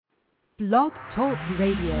Blog Talk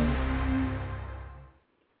Radio.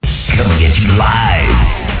 Coming at you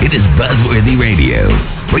live. It is BuzzWorthy Radio,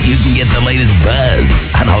 where you can get the latest buzz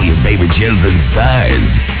on all your favorite shows and stars.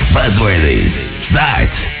 BuzzWorthy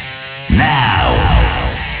starts now.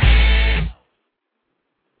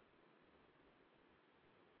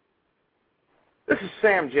 This is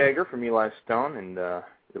Sam Jagger from Eli Stone, and you're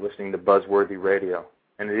listening to BuzzWorthy Radio.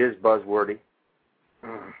 And it is buzzworthy.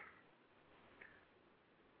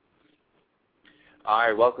 All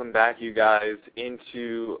right, welcome back, you guys,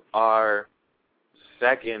 into our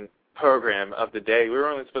second program of the day. We were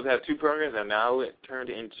only supposed to have two programs, and now it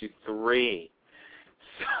turned into three.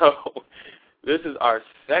 So this is our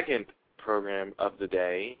second program of the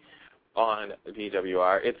day on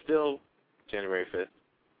BWR. It's still January 5th,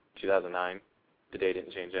 2009. The day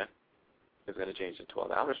didn't change yet. It's going to change in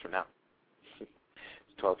 12 hours from now. It's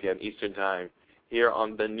 12 p.m. Eastern Time here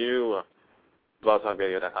on the new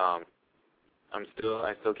blogtalkradio.com. I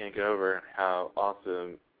still can't get over how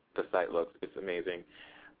awesome the site looks. It's amazing.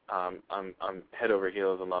 I'm head over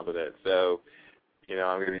heels in love with it. So, I'm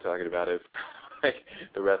going to be talking about it like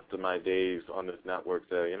the rest of my days on this network.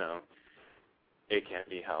 So, it can't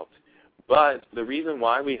be helped. But the reason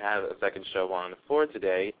why we have a second show on for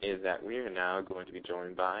today is that we are now going to be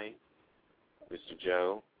joined by Mr.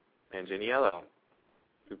 Joe Manganiello,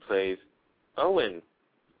 who plays Owen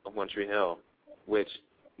of One Tree Hill, which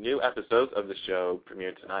new episodes of the show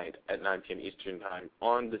premiere tonight at 9 p.m. Eastern Time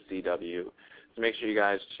on the CW. So make sure you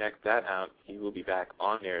guys check that out. He will be back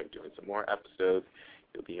on there doing some more episodes.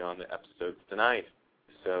 He'll be on the episodes tonight.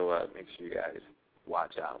 So make sure you guys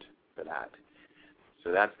watch out for that.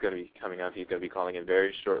 So that's going to be coming up. He's going to be calling in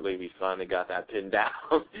very shortly. We finally got that pinned down.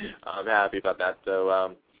 I'm happy about that.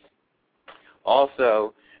 So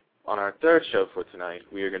also, on our third show for tonight,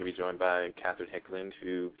 we are going to be joined by Catherine Hickland,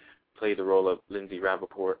 who played the role of Lindsay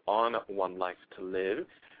Rappaport on One Life to Live.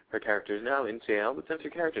 Her character is now in jail, but since her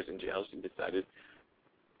character is in jail, she decided,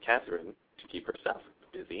 Catherine, to keep herself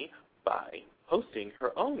busy by hosting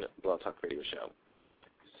her own Blog Talk Radio show.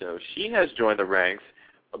 So she has joined the ranks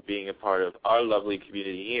of being a part of our lovely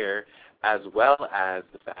community here, as well as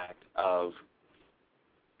the fact of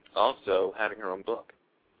also having her own book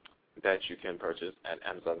that you can purchase at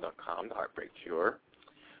Amazon.com, The Heartbreak Cure.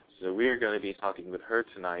 So we are going to be talking with her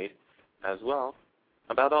tonight as well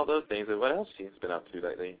about all those things and what else she's been up to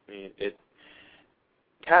lately.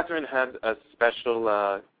 Catherine had a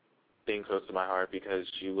special thing close to my heart because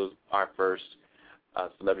she was our first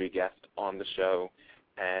celebrity guest on the show,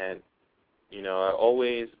 and I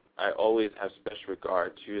always have special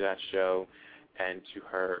regard to that show and to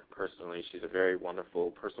her personally. She's a very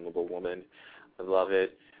wonderful, personable woman. I love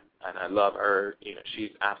it, and I love her.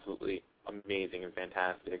 She's absolutely amazing and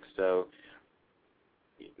fantastic. So,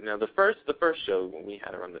 the first show when we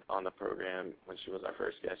had her on the program, when she was our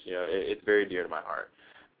first guest, it's very dear to my heart,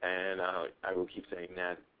 and I will keep saying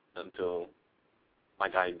that until my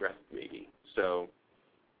dying breath, maybe. So,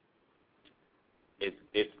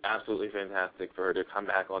 it's absolutely fantastic for her to come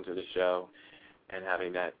back onto the show and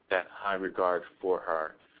having that high regard for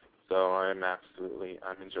her. So I'm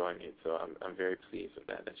enjoying it. So I'm very pleased with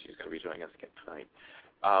that she's going to be joining us again tonight.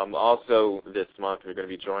 Also, this month, we're going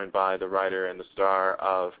to be joined by the writer and the star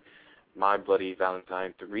of My Bloody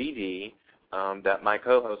Valentine 3D that my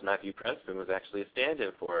co-host, Matthew Preston, was actually a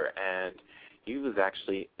stand-in for, and he was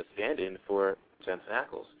actually a stand-in for Jensen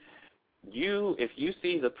Ackles. If you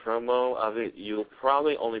see the promo of it, you'll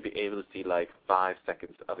probably only be able to see like 5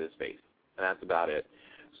 seconds of his face, and that's about it.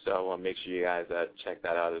 So make sure you guys check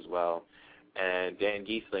that out as well. And Dan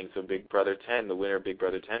Giesling, so Big Brother 10, the winner of Big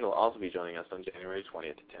Brother 10, will also be joining us on January 20th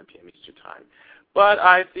at 10 p.m. Eastern Time. But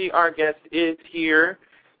I see our guest is here.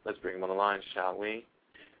 Let's bring him on the line, shall we?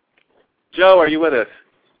 Joe, are you with us?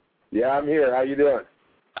 Yeah, I'm here. How you doing?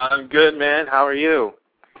 I'm good, man. How are you?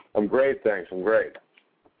 I'm great, thanks. I'm great.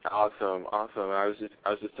 Awesome. I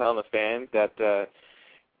was just telling the fans that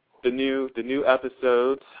the new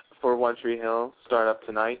episodes for One Tree Hill start up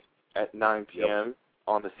tonight at 9 p.m.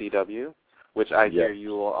 on the CW, which I hear you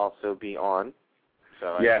will also be on.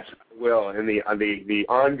 So yes, I will. And the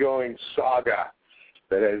ongoing saga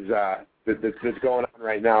that's going on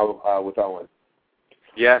right now with Owen.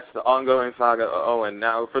 Yes, the ongoing saga of Owen.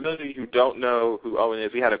 Now, for those of you who don't know who Owen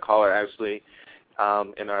is, we had a caller actually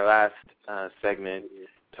in our last segment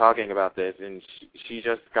talking about this, and she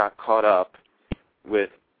just got caught up with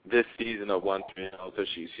this season of One Tree Hill, so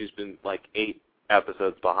she's been like 8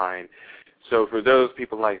 episodes behind. So for those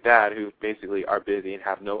people like that who basically are busy and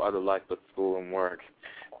have no other life but school and work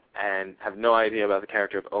and have no idea about the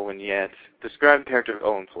character of Owen yet, describe the character of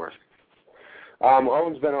Owen for us.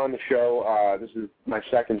 Owen's been on the show. This is my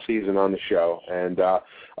second season on the show, and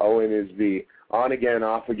Owen is the on-again,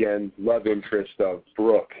 off-again love interest of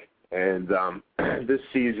Brooke. And this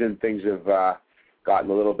season, things have gotten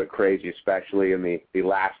a little bit crazy, especially in the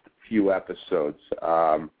last few episodes.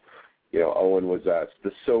 Owen was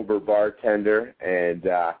the sober bartender, and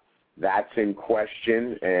that's in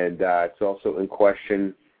question, and it's also in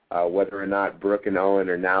question whether or not Brooke and Owen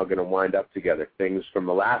are now going to wind up together. Things from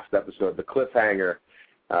the last episode, the cliffhanger,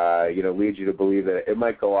 leads you to believe that it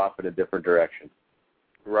might go off in a different direction.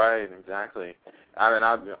 Right, exactly. I mean,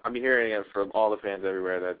 I'm hearing it from all the fans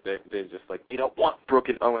everywhere that they're just like, they don't want Brooke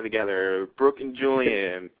and Owen together, Brooke and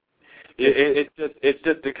Julian. It's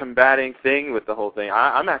just a combating thing with the whole thing.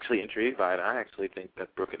 I'm actually intrigued by it. I actually think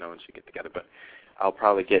that Brooke and Owen should get together, but I'll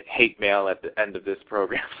probably get hate mail at the end of this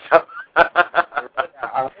program. So.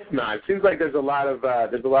 I hope not. It seems like there's a lot of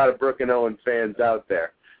Brooke and Owen fans out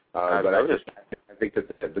there, but I think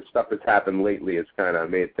that the stuff that's happened lately has kind of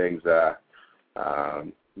made things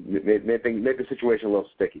made the situation a little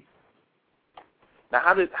sticky.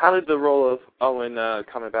 Now, how did the role of Owen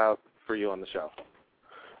come about for you on the show?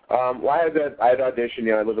 Well, I had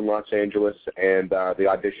auditioned. I live in Los Angeles, and the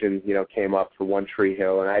audition, came up for One Tree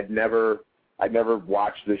Hill, and I'd never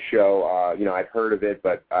watched the show. I'd heard of it,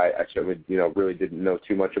 but I certainly, really didn't know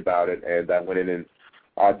too much about it. And I went in and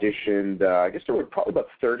auditioned. I guess there were probably about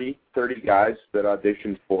 30 guys that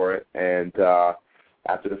auditioned for it. And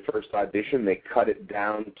after the first audition, they cut it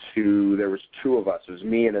down to, there was two of us. It was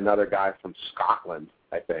me and another guy from Scotland,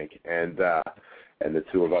 I think. And the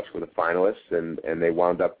two of us were the finalists, and they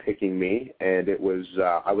wound up picking me. And it was,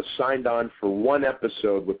 I was signed on for one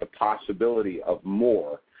episode with the possibility of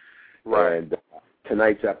more. Right. And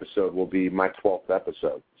tonight's episode will be my 12th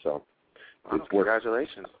episode. So,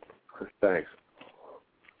 congratulations. Thanks.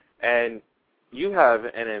 And you have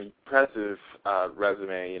an impressive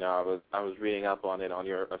resume. I was reading up on it on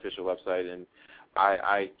your official website, and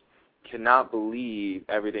I cannot believe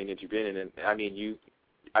everything that you've been in. And I mean,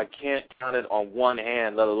 I can't count it on one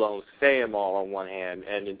hand, let alone say them all on one hand.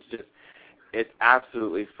 And it's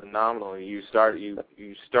absolutely phenomenal. You started your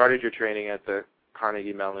training at the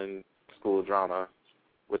Carnegie Mellon School of Drama,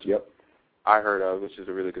 which I heard of, which is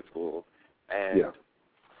a really good school. And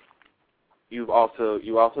you've also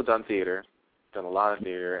done theater, done a lot of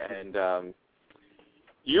theater, and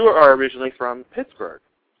you are originally from Pittsburgh.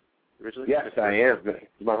 Yes, I am. It's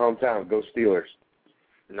my hometown. Go Steelers.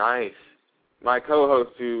 Nice. My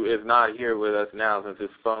co-host, who is not here with us now since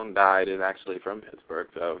his phone died, is actually from Pittsburgh,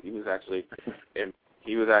 so he was actually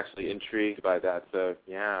intrigued by that. So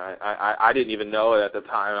yeah, I didn't even know it at the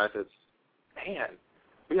time. I said, man,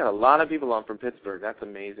 we got a lot of people on from Pittsburgh. That's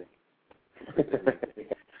amazing.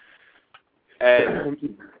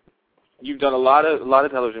 And you've done a lot of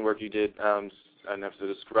television work. You did an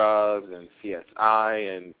episode of Scrubs and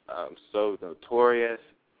CSI and So Notorious,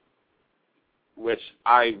 which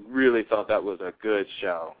I really thought that was a good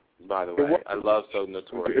show, by the way. I love So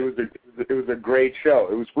Notorious. It was a great show.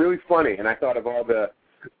 It was really funny, and I thought of all the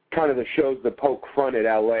kind of the shows that poke fun at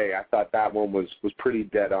L.A., I thought that one was pretty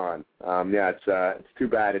dead on. It's too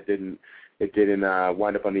bad it didn't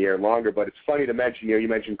wind up on the air longer, but it's funny to mention, you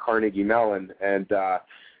mentioned Carnegie Mellon, and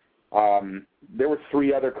there were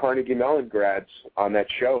 3 other Carnegie Mellon grads on that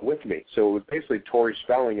show with me. So it was basically Tori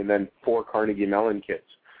Spelling and then 4 Carnegie Mellon kids.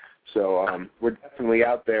 So we're definitely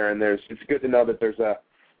out there, and it's good to know that there's a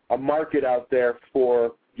market out there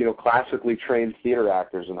for classically trained theater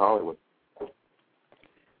actors in Hollywood.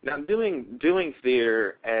 Now, doing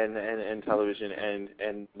theater and television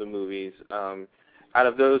and the movies, out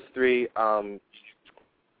of those 3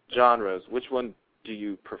 genres, which one do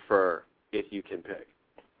you prefer if you can pick?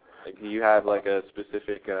 Like, do you have like a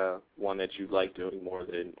specific one that you like doing more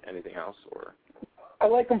than anything else, or? I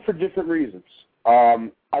like them for different reasons.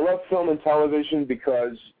 I love film and television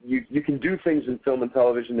because you can do things in film and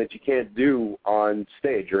television that you can't do on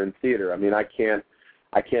stage or in theater. I mean, I can't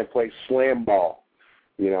play slam ball,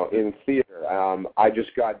 in theater. I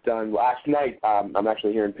just got done last night. I'm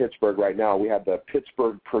actually here in Pittsburgh right now. We had the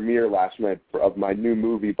Pittsburgh premiere last night of my new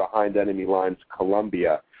movie, Behind Enemy Lines,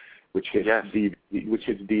 Columbia, which hits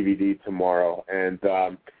DVD tomorrow, and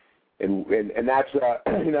that's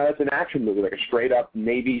that's an action movie, like a straight up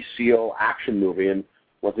Navy SEAL action movie. And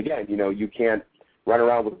once again, you can't run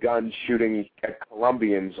around with guns shooting at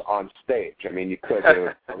Colombians on stage. I mean, you could.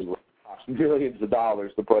 It would cost millions of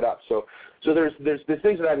dollars to put up. So there's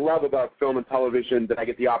things that I love about film and television that I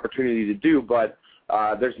get the opportunity to do, but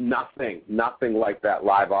there's nothing like that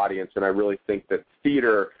live audience. And I really think that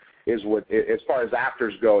theater is what, as far as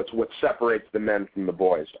actors go, it's what separates the men from the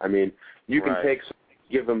boys. I mean, you can take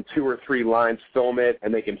give them 2 or 3 lines, film it,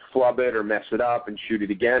 and they can flub it or mess it up and shoot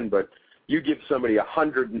it again. But you give somebody a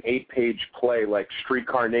 108-page play like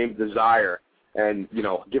Streetcar Named Desire, and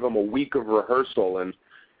give them a week of rehearsal, and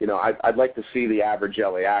I'd like to see the average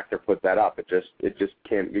LA actor put that up. It just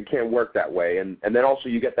can't work that way. And then also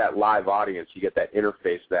you get that live audience, you get that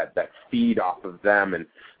interface, that feed off of them, and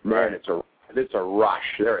man, it's a rush.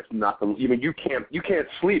 There is nothing. You can't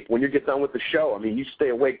sleep when you get done with the show. I mean, you stay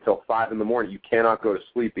awake till 5 in the morning. You cannot go to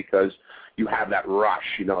sleep because you have that rush,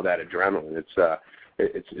 that adrenaline.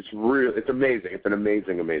 It's amazing. It's an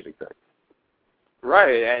amazing thing.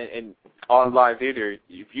 Right, and on live theater,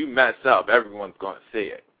 if you mess up, everyone's going to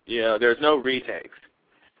see it. There's no retakes.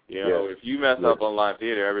 If you mess up on live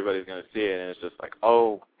theater, everybody's going to see it, and it's just like,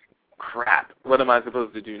 oh, crap, what am I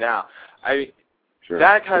supposed to do now?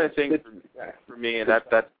 That kind of thing for me, and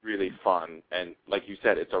that's really fun. And like you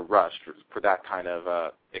said, it's a rush for that kind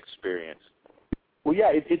of experience. Well,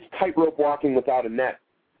 yeah, it's tightrope walking without a net.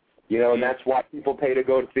 And that's why people pay to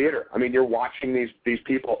go to theater. I mean, you're watching these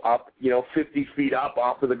people up, 50 feet up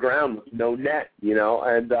off of the ground with no net,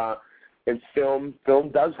 and film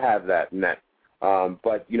does have that net.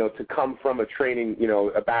 But, to come from a training,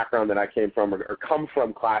 a background that I came from, or come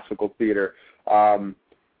from classical theater,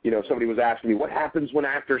 somebody was asking me, what happens when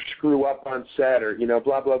actors screw up on set, or,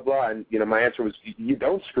 blah, blah, blah. And, my answer was, you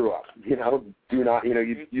don't screw up, do not, you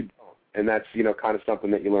don't. And that's, kind of something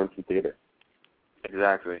that you learn from theater.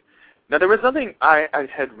 Exactly. Now, there was something I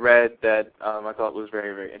had read that I thought was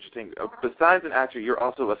very, very interesting. Besides an actor, you're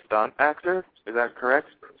also a stunt actor. Is that correct?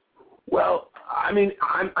 Well, I mean,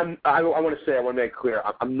 I want to make it clear,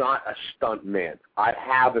 I'm not a stunt man. I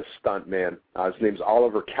have a stunt man. His name's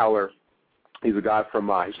Oliver Keller. He's a guy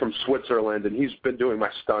he's from Switzerland, and he's been doing my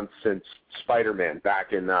stunts since Spider-Man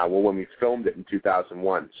back in, when we filmed it in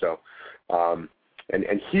 2001. So, and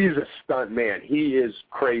he's a stunt man. He is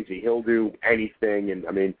crazy. He'll do anything,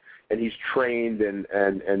 and he's trained and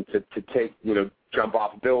to take, jump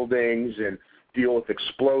off buildings and deal with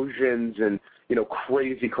explosions and,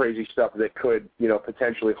 crazy stuff that could,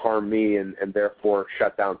 potentially harm me and therefore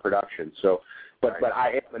shut down production. So, but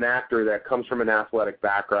I am an actor that comes from an athletic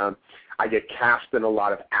background. I get cast in a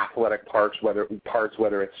lot of athletic parts, whether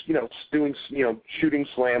it's doing, shooting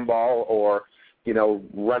slam ball or,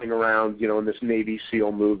 running around, in this Navy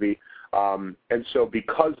SEAL movie. And so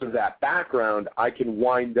because of that background, I can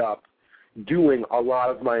wind up doing a lot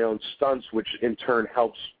of my own stunts, which in turn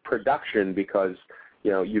helps production because,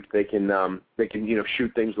 they can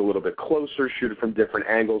shoot things a little bit closer, shoot it from different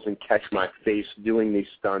angles and catch my face doing these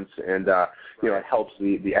stunts. And, it helps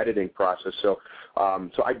the editing process. So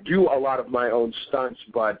I do a lot of my own stunts,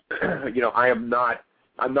 but,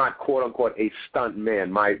 I'm not quote unquote a stunt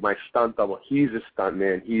man. My stunt double, he's a stunt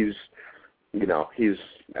man.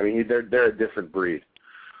 They're a different breed.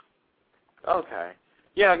 Okay.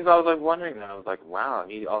 Yeah, because I was wondering that. I was like, wow,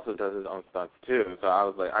 he also does his own stunts too. So I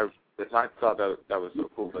was like, I thought that was so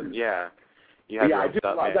cool. But yeah, you have your own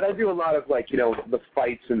stunt man. But I do a lot of the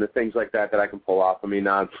fights and the things like that I can pull off. I mean,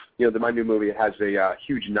 my new movie has a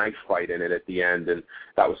huge knife fight in it at the end, and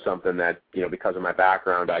that was something that because of my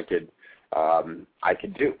background I could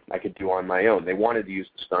do on my own. They wanted to use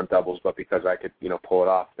the stunt doubles, but because I could, pull it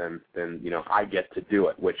off, then I get to do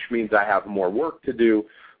it, which means I have more work to do,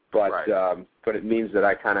 but but it means that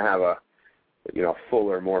I kind of have a,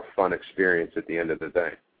 fuller, more fun experience at the end of the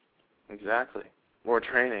day. Exactly. More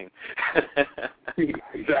training.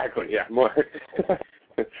 Exactly. Yeah. More.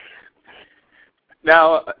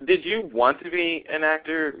 Now, did you want to be an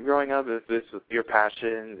actor growing up? Is this your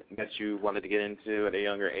passion that you wanted to get into at a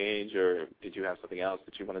younger age, or did you have something else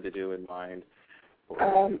that you wanted to do in mind?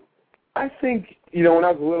 I think, when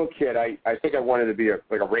I was a little kid, I think I wanted to be a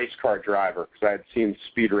race car driver because I had seen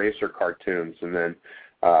Speed Racer cartoons, and then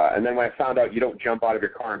when I found out you don't jump out of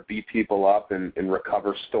your car and beat people up and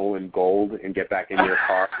recover stolen gold and get back into your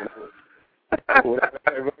car. When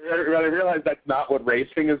I realized that's not what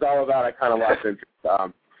racing is all about, I kind of lost interest.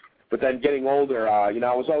 But then getting older, I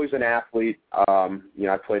was always an athlete.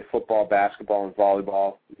 I played football, basketball, and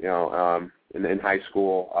volleyball, in high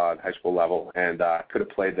school level, and could have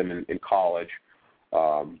played them in college.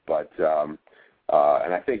 And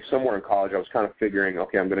I think somewhere in college I was kind of figuring,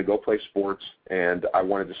 okay, I'm going to go play sports, and I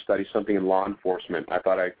wanted to study something in law enforcement. I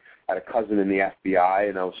thought I had a cousin in the FBI,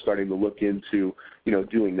 and I was starting to look into,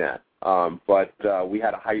 doing that. But we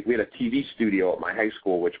had a TV studio at my high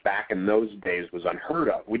school, which back in those days was unheard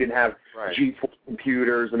of. We didn't have G4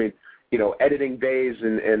 computers. I mean, editing bays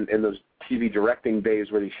and those TV directing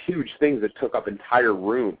bays were these huge things that took up entire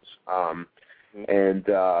rooms. And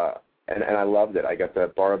and I loved it. I got to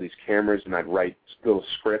borrow these cameras, and I'd write little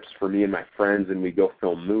scripts for me and my friends, and we'd go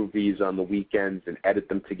film movies on the weekends and edit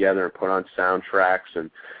them together and put on soundtracks,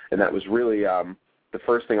 and that was really the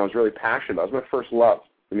first thing I was really passionate about. It was my first love.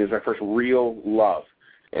 I mean, it was my first real love,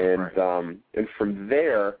 and and from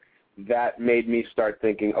there, that made me start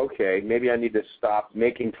thinking, okay, maybe I need to stop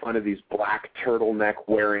making fun of these black turtleneck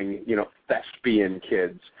wearing, thespian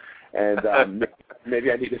kids, and maybe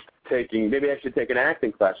I should take an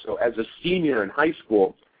acting class. So as a senior in high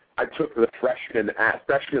school, I took the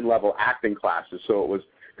freshman level acting classes. So it was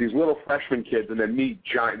these little freshman kids, and then me,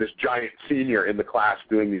 this giant senior in the class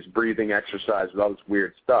doing these breathing exercises, all this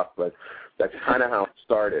weird stuff. But that's kind of how it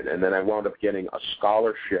started. And then I wound up getting a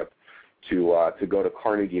scholarship to go to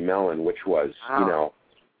Carnegie Mellon, which was,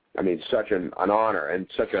 such an honor and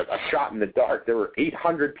such a shot in the dark. There were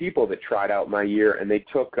 800 people that tried out my year, and they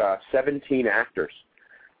took 17 actors,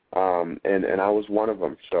 and I was one of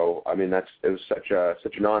them. So I mean, it was such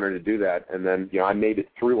an honor to do that. And then I made it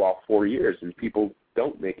through all 4 years, and people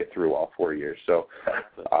don't make it through all 4 years. So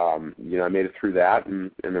I made it through that,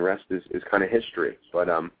 and the rest is kind of history. But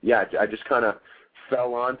I just kind of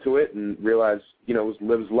fell onto it and realized, it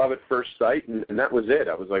was love at first sight, and that was it.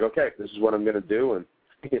 I was like, okay, this is what I'm going to do, and,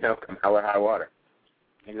 come hell or high water.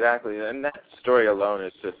 Exactly, and that story alone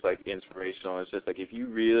is just, inspirational. It's just, if you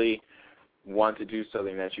really want to do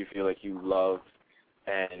something that you feel like you love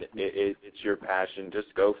and it's your passion,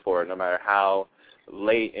 just go for it. No matter how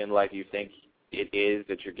late in life you think it is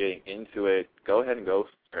that you're getting into it, go ahead and go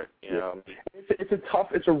for it,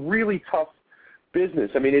 It's a really tough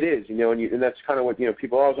business. I mean, it is, and that's kind of what,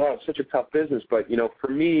 people always, it's such a tough business. But, for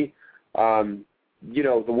me,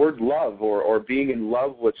 the word love or being in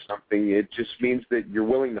love with something, it just means that you're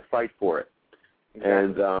willing to fight for it.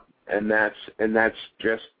 Exactly. And that's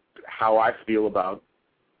just how I feel about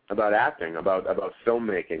acting, about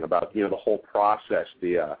filmmaking, about, the whole process,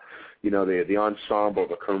 the ensemble,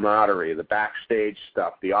 the camaraderie, the backstage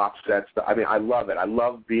stuff, the offset stuff. I mean, I love it. I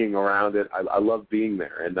love being around it. I love being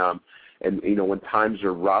there. And when times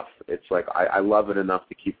are rough, it's like I love it enough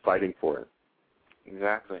to keep fighting for it.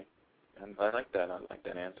 Exactly. And I like that. I like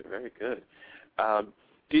that answer. Very good.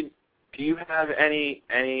 Do you have any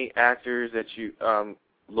actors that you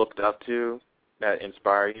looked up to that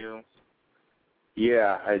inspire you?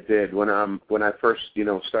 Yeah, I did. When I first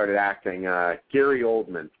started acting, Gary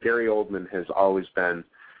Oldman. Gary Oldman has always been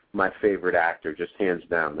my favorite actor, just hands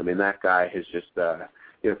down. I mean, that guy has just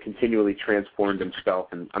continually transformed himself,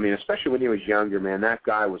 and I mean, especially when he was younger, man, that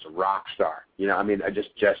guy was a rock star. He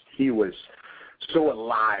was so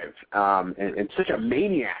alive and such a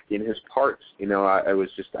maniac in his parts. You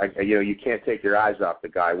can't take your eyes off the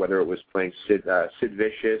guy, whether it was playing Sid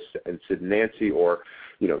Vicious and Sid and Nancy, or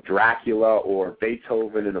Dracula, or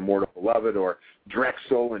Beethoven in Immortal Beloved, or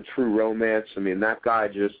Drexel in True Romance. I mean, that guy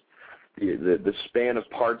just the span of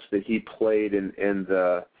parts that he played and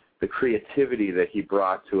the creativity that he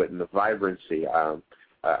brought to it and the vibrancy. I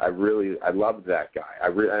loved that guy.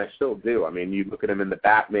 And I still do. I mean, you look at him in the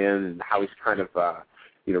Batman and how he's kind of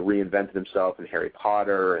reinvented himself in Harry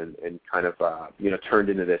Potter and kind of turned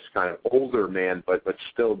into this kind of older man, but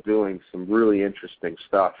still doing some really interesting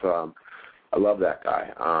stuff. I love that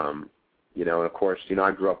guy. And of course,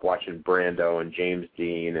 I grew up watching Brando and James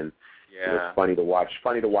Dean, and it's funny to watch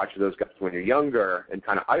those guys when you're younger and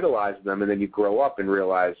kind of idolize them, and then you grow up and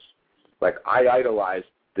realize, I idolized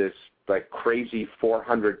this crazy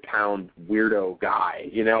 400-pound weirdo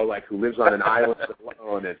guy, who lives on an island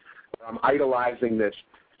alone, and I'm idolizing this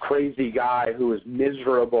crazy guy who is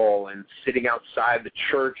miserable and sitting outside the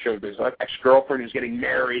church of his ex-girlfriend who's getting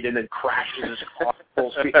married and then crashes his car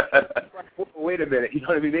full speed. Wait a minute, you know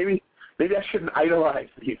what I mean? Maybe I shouldn't idolize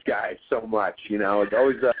these guys so much. It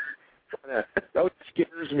always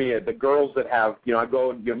scares me. The girls that have, I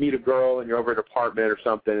go and meet a girl and you're over at an apartment or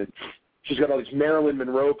something, and she's got all these Marilyn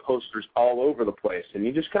Monroe posters all over the place, and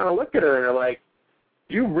you just kind of look at her and you're like,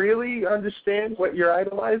 do you really understand what you're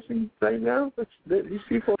idolizing right now? These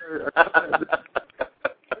people are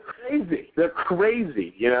crazy. They're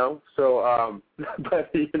crazy, So, but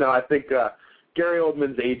I think Gary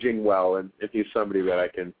Oldman's aging well, and if he's somebody that I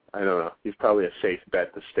don't know, he's probably a safe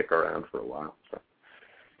bet to stick around for a while. So.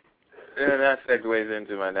 And that segues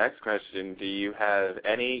into my next question. Do you have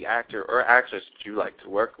any actor or actress that you like to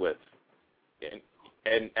work with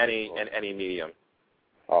in any medium?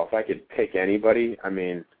 Oh, if I could pick anybody, I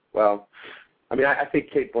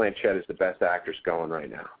think Cate Blanchett is the best actress going right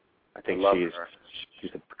now. I think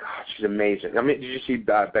she's amazing. I mean, did you see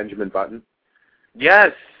Benjamin Button?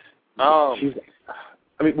 Yes. I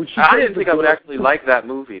didn't think I would actually like that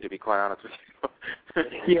movie, to be quite honest with you.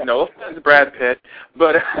 Yeah. No offense, Brad Pitt,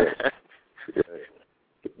 but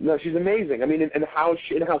no, she's amazing. I mean, and how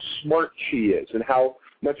smart she is, and how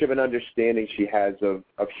much of an understanding she has of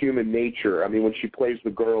human nature. I mean, when she plays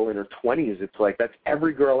the girl in her 20s, it's like that's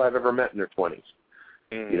every girl I've ever met in her 20s.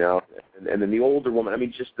 You know, and then the older woman. I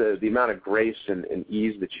mean, just the amount of grace and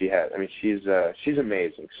ease that she has. I mean, she's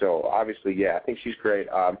amazing. So obviously, yeah, I think she's great.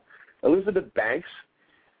 Elizabeth Banks,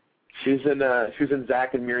 she was in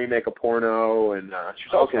Zack and Miri Make a Porno, and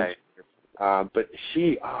she's also. Okay. But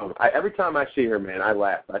she, every time I see her, man, I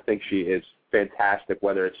laugh. I think she is fantastic,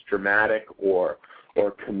 whether it's dramatic or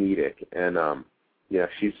comedic, and yeah,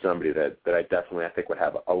 she's somebody that I definitely I think would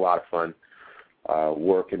have a lot of fun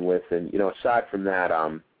working with. And, you know, aside from that,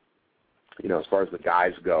 you know, as far as the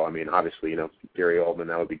guys go, I mean, obviously, you know, Gary Oldman,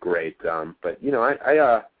 that would be great. But, you know, I'm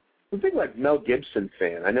a big, like, Mel Gibson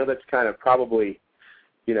fan. I know that's kind of probably,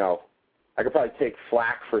 you know, I could probably take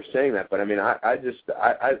flack for saying that, but, I mean, I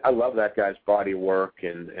love that guy's body work,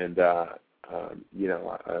 and you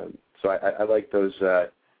know, so I like those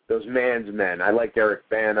man's men. I like Eric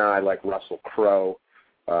Bana. I like Russell Crowe.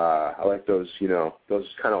 I like those, you know, those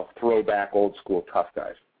kind of throwback old school tough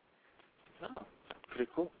guys. Oh, pretty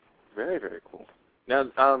cool. Very, very cool. Now,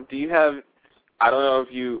 do you have, I don't know if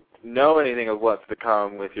you know anything of what's to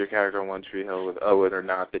come with your character on One Tree Hill with Owen or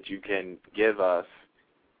not that you can give us.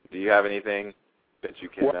 Do you have anything that you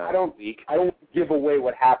can leak? I don't give away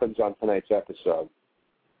what happens on tonight's episode.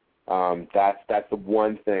 That's the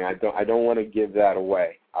one thing. I don't want to give that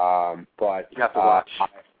away. But you have to watch.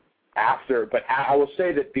 But I will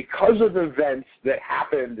say that because of the events that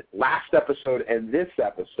happened last episode and this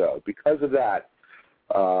episode, because of that,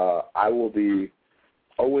 Owen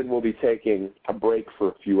will be taking a break for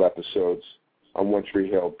a few episodes on One Tree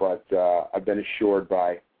Hill, but I've been assured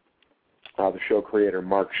by the show creator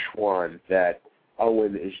Mark Schwann that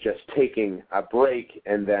Owen is just taking a break,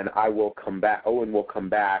 and then Owen will come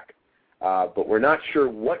back, but we're not sure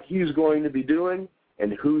what he's going to be doing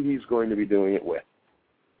and who he's going to be doing it with.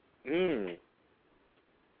 That's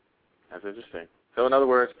interesting. So, in other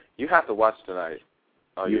words, you have to watch tonight.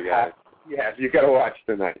 Oh, you guys. Yes, you got to watch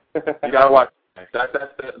tonight. You got to watch tonight.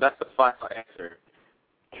 That's the final answer.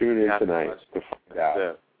 Tune in tonight to find out.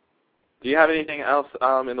 Yeah. Do you have anything else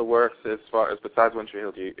in the works as far as besides One Tree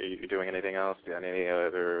Hill? Are you doing anything else? Do you have any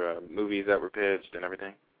other movies that were pitched and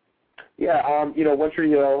everything? Yeah, you know, One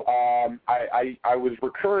Tree Hill. I was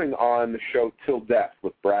recurring on the show Till Death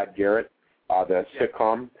with Brad Garrett, the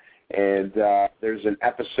sitcom, and there's an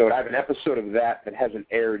episode. I have an episode of that hasn't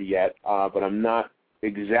aired yet, but I'm not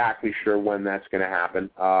exactly sure when that's going to happen.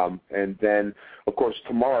 And then, of course,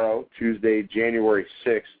 tomorrow, Tuesday, January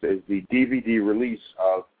 6th, is the DVD release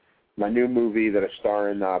of my new movie that I star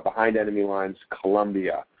in, Behind Enemy Lines,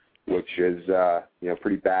 Columbia, which is you know,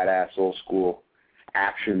 pretty badass old school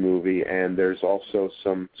action movie. And there's also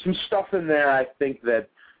some stuff in there I think that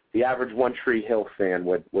the average One Tree Hill fan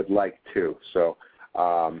would like too. So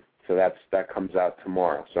that comes out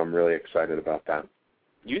tomorrow. So I'm really excited about that.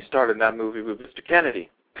 You started that movie with Mr. Kennedy.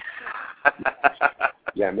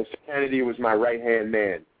 Yeah, Mr. Kennedy was my right-hand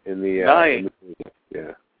man in the nice. In the movie.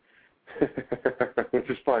 Yeah. Which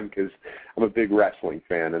is fun because I'm a big wrestling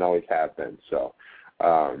fan and always have been. So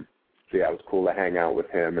yeah, it was cool to hang out with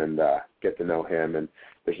him and get to know him. And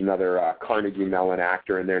there's another Carnegie Mellon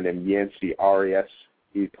actor in there named Yancey Arias.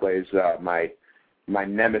 He plays my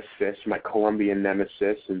nemesis, my Colombian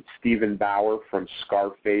nemesis, and Stephen Bauer from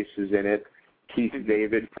Scarface is in it. Keith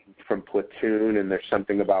David from Platoon, and There's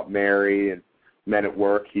Something About Mary, and Men at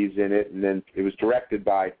Work, he's in it. And then it was directed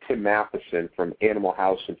by Tim Matheson from Animal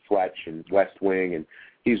House and Fletch and West Wing, and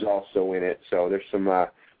he's also in it. So there's some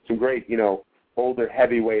great, you know, older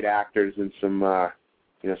heavyweight actors and some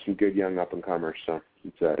you know, some good young up-and-comers. So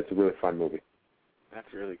it's a really fun movie.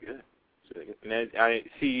 That's really good. And I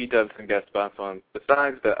see you done some guest spots on,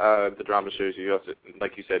 besides the drama shows, you also,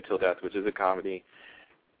 like you said, Till Death, which is a comedy.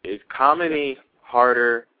 Is comedy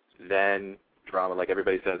harder than drama, like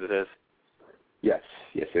everybody says it is? Yes,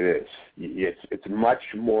 it is. It's much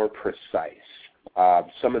more precise.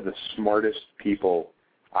 Some of the smartest people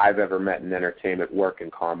I've ever met in entertainment work in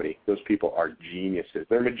comedy. Those people are geniuses.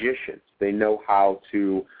 They're magicians. They know how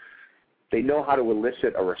to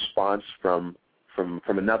elicit a response from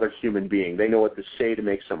another human being. They know what to say to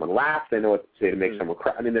make someone laugh. They know what to say to make someone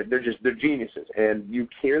cry. I mean, they're geniuses, and you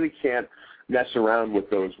really can't mess around with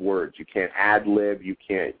those words. You can't ad lib. You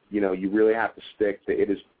can't. You know, you really have to stick to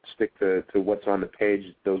what's on the page.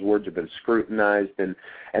 Those words have been scrutinized, and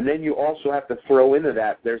then you also have to throw into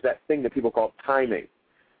that. There's that thing that people call timing.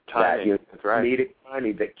 Timing. That's right. Comedic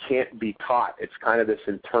timing that can't be taught. It's kind of this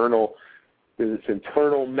internal this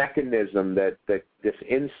internal mechanism that this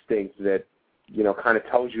instinct that, you know, kind of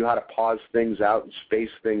tells you how to pause things out and space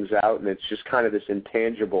things out, and it's just kind of this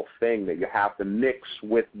intangible thing that you have to mix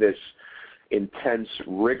with this intense,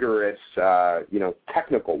 rigorous, you know,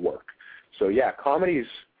 technical work. So yeah, comedy's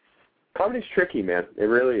tricky, man. It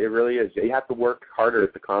really is. You have to work harder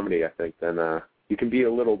at the comedy, I think, than you can be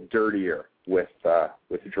a little dirtier with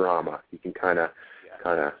drama. You can kind of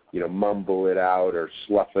you know, mumble it out or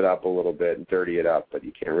slough it up a little bit and dirty it up, but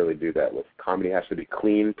you can't really do that with comedy. It has to be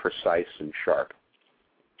clean, precise, and sharp.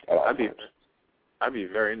 I'd be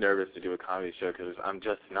very nervous to do a comedy show because I'm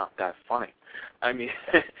just not that funny. I mean,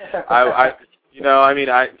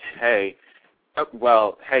 hey,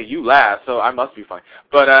 you laugh, so I must be funny.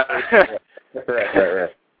 But right.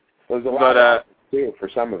 There's a lot too for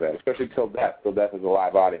some of it, especially Till Death. Till Death is a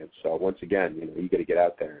live audience, so once again, you know, you got to get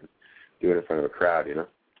out there and do it in front of a crowd, you know.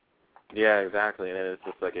 Yeah, exactly. And then it's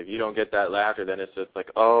just like, if you don't get that laughter, then it's just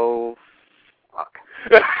like, oh, fuck.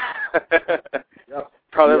 Yep.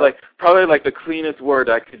 Probably like the cleanest word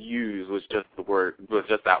I could use was just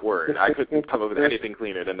that word. I couldn't come up with anything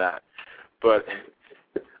cleaner than that. But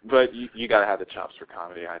you gotta have the chops for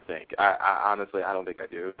comedy, I think. I honestly, I don't think I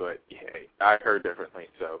do, but hey, I heard differently.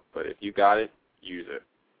 So, but if you got it, use it.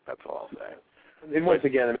 That's all I'll say. And once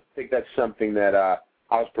again, I think that's something that I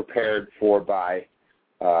was prepared for by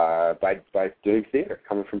doing theater,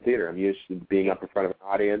 coming from theater. I'm used to being up in front of an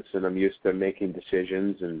audience, and I'm used to making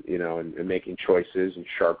decisions and, you know, and making choices and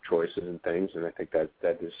sharp choices and things. And I think that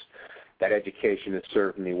education has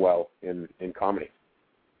served me well in comedy,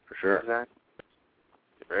 for sure. Exactly.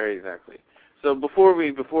 Very exactly. So before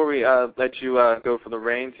we let you go for the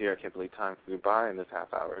reins here, I can't believe time flew by in this half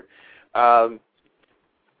hour.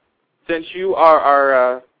 Since you are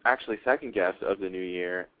our actually second guest of the new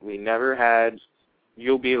year,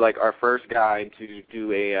 you'll be like our first guy to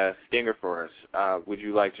do a stinger for us. Would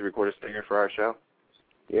you like to record a stinger for our show?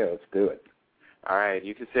 Yeah, let's do it. All right.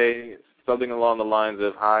 You could say something along the lines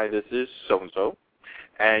of, "Hi, this is so-and-so,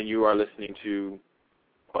 and you are listening to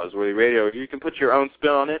BuzzWorthy Radio." You can put your own spin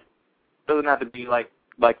on it. Doesn't have to be like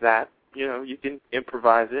that. You know, you can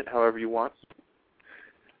improvise it however you want.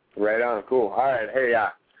 Right on. Cool. All right.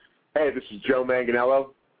 Hey, this is Joe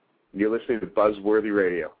Manganiello. You're listening to BuzzWorthy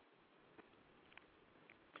Radio.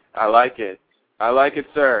 I like it. I like it,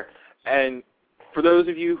 sir. And for those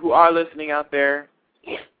of you who are listening out there,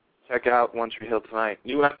 check out One Tree Hill tonight.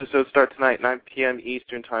 New episodes start tonight, 9 p.m.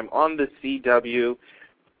 Eastern Time on the CW.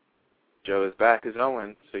 Joe is back as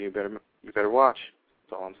Owen, so you better watch.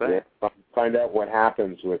 That's all I'm saying. Yeah, find out what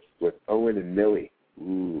happens with Owen and Millie.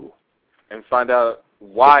 Ooh. And find out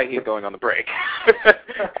why he's going on the break. Yeah,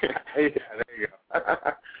 there you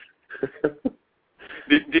go.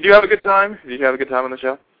 Did you have a good time? Did you have a good time on the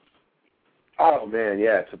show? Oh, man,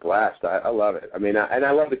 yeah, it's a blast. I love it. I mean, and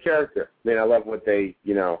I love the character. I mean, I love what they,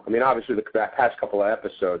 you know, I mean, obviously the past couple of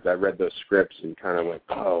episodes, I read those scripts and kind of went,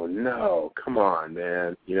 oh, no, come on,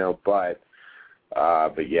 man, you know, but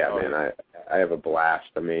yeah, man, I have a blast.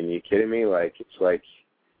 I mean, you kidding me? Like, it's like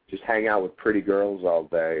just hang out with pretty girls all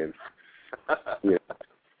day and, you know.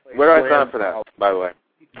 Where do I sign up for that, by the way?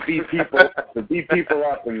 Beat people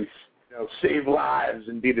up and, you know, save lives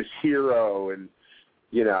and be this hero and,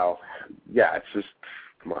 you know, yeah, it's just,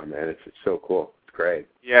 come on, man, it's so cool. It's great.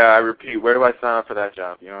 Yeah, I repeat, where do I sign up for that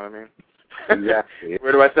job? You know what I mean? Exactly.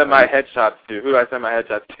 Where do I send my headshots to? Who do I send my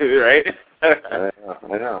headshots to, right? I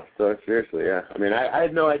know. So seriously, yeah. I mean, I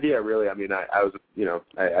had no idea, really. I mean, I was, you know,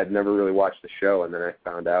 I'd never really watched the show, and then I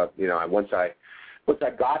found out, you know, once I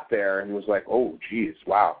got there and was like, oh, geez,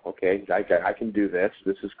 wow, okay, I can do this.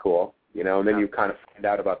 This is cool. You know, and then you kind of find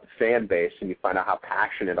out about the fan base, and you find out how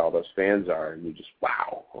passionate all those fans are, and you just,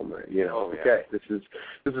 wow, oh my, you know, okay, this is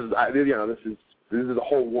you know, this is a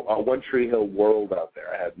whole One Tree Hill world out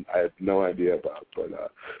there. I had no idea about, but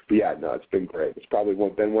yeah, no, it's been great. It's probably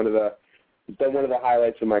been one of the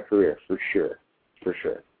highlights of my career for sure.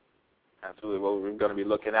 Absolutely. Well, we're going to be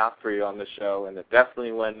looking out for you on the show, and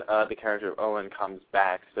definitely when the character of Owen comes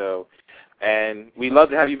back. So, and we'd love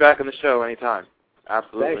to have you back on the show anytime.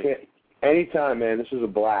 Absolutely. Thank you. Anytime, man. This was a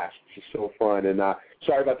blast. It's just so fun. And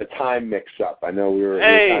sorry about the time mix-up. I know we were.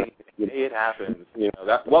 Hey, it happens. You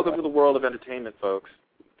know, welcome to the world of entertainment, folks.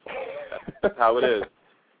 That's how it is.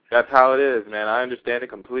 That's how it is, man. I understand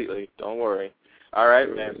it completely. Don't worry. All right,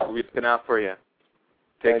 man. We're looking out for you.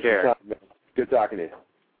 Take care. Good talking to you.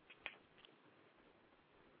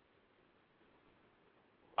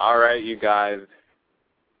 All right, you guys.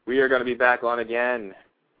 We are going to be back on again,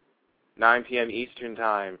 9 p.m. Eastern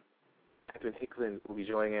Time. Catherine Hicklin will be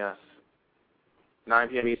joining us. 9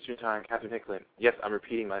 p.m. Eastern Time, Catherine Hicklin. Yes, I'm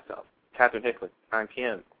repeating myself. Catherine Hicklin, 9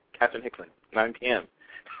 p.m. Captain Hickling, 9 p.m.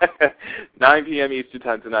 9 p.m. Eastern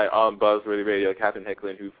Time tonight on BuzzWorthy Radio. Captain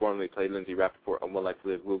Hickling, who formerly played Lindsay Rappaport on One Life to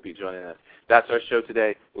Live, will be joining us. That's our show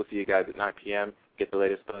today. We'll see you guys at 9 p.m. Get the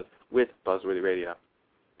latest buzz with BuzzWorthy Radio.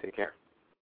 Take care.